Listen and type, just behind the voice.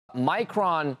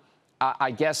Micron,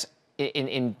 I guess,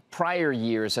 in prior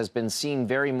years has been seen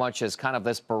very much as kind of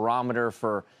this barometer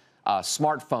for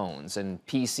smartphones and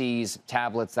PCs,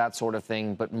 tablets, that sort of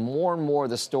thing. But more and more,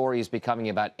 the story is becoming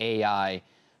about AI.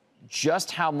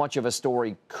 Just how much of a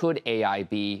story could AI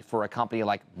be for a company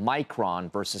like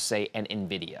Micron versus, say, an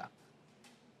NVIDIA?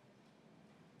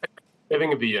 I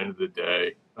think at the end of the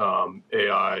day,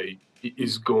 AI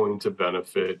is going to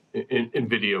benefit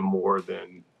NVIDIA more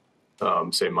than,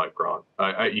 say, Micron.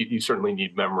 You certainly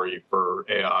need memory for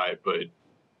AI,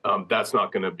 but that's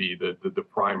not going to be the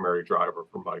primary driver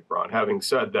for Micron. Having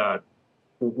said that,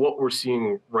 what we're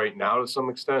seeing right now to some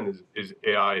extent is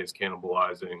AI is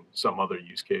cannibalizing some other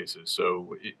use cases.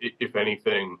 So if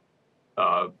anything,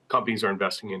 companies are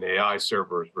investing in AI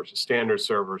servers versus standard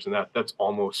servers, and that's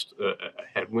almost a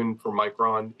headwind for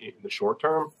Micron in the short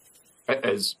term.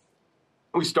 As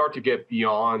we start to get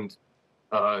beyond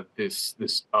this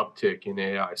uptick in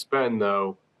AI spend,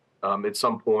 though, at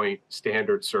some point,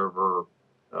 standard server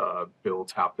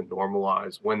builds have to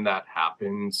normalize. When that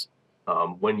happens,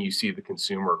 when you see the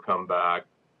consumer come back,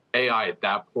 AI at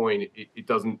that point, it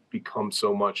doesn't become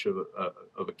so much of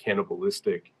a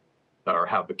cannibalistic or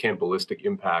have a cannibalistic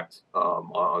impact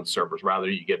on servers. Rather,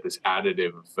 you get this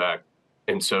additive effect.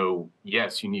 And so,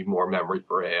 yes, you need more memory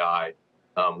for AI.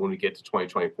 When we get to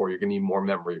 2024, you're going to need more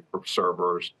memory for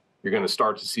servers. You're going to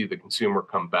start to see the consumer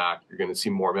come back. You're going to see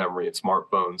more memory in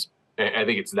smartphones. And I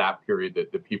think it's that period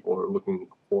that people are looking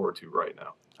forward to right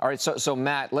now. All right, so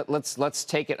Matt, let's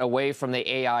take it away from the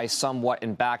AI somewhat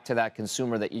and back to that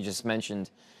consumer that you just mentioned.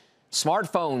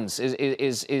 Smartphones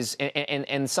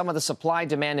and some of the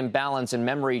supply-demand imbalance in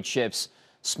memory chips,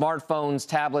 smartphones,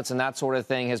 tablets, and that sort of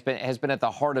thing has been at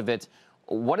the heart of it.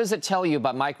 What does it tell you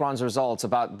about Micron's results,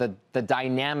 about the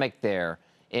dynamic there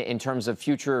in terms of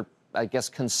future, I guess,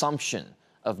 consumption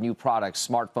of new products,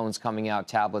 smartphones coming out,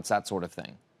 tablets, that sort of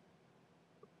thing?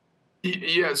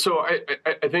 Yeah, so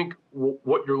I think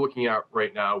what you're looking at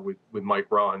right now with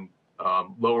Micron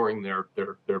lowering their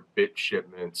bit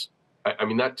shipments, I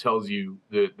mean, that tells you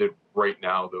that right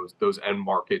now those end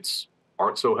markets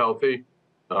aren't so healthy.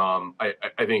 I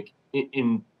think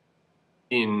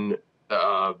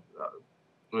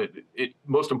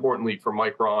most importantly for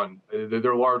Micron,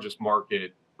 their largest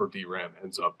market for DRAM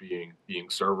ends up being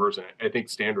servers, and I think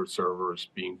standard servers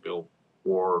being built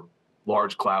for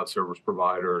large cloud service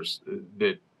providers,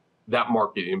 that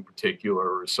market in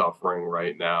particular is suffering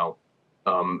right now.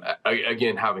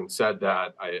 Again, having said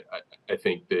that, I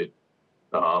think that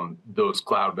those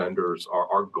cloud vendors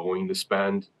are going to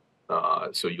spend,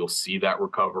 so you'll see that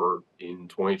recover in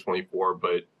 2024.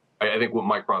 But I think what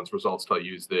Micron's results tell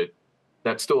you is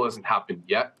that still hasn't happened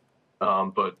yet.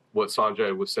 But what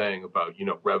Sanjay was saying about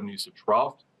revenues have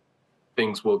troughed,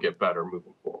 things will get better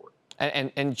moving forward.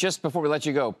 And just before we let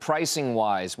you go,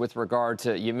 pricing-wise, with regard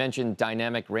to, you mentioned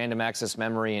dynamic random access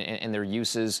memory and their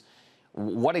uses,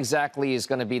 what exactly is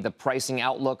going to be the pricing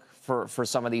outlook for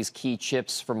some of these key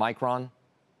chips for Micron?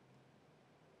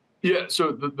 Yeah,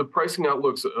 so the pricing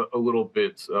outlook's a little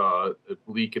bit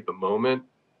bleak at the moment.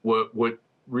 What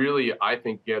really, I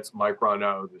think, gets Micron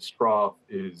out of this trough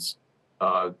is,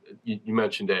 you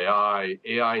mentioned AI.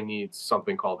 AI needs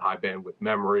something called high bandwidth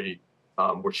memory.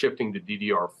 We're shifting to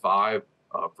DDR5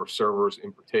 for servers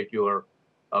in particular.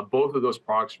 Both of those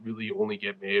products really only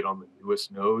get made on the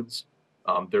newest nodes.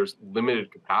 There's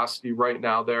limited capacity right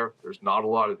now there. There's not a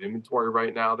lot of inventory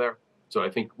right now there. So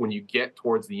I think when you get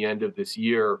towards the end of this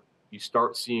year, you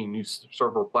start seeing new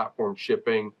server platforms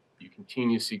shipping. You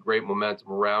continue to see great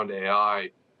momentum around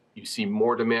AI. You see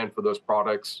more demand for those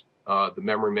products. The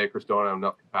memory makers don't have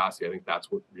enough capacity. I think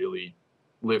that's what really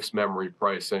lifts memory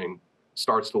pricing,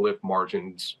 starts to lift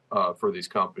margins for these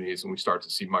companies, and we start to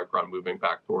see Micron moving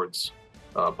back towards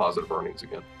positive earnings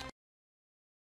again.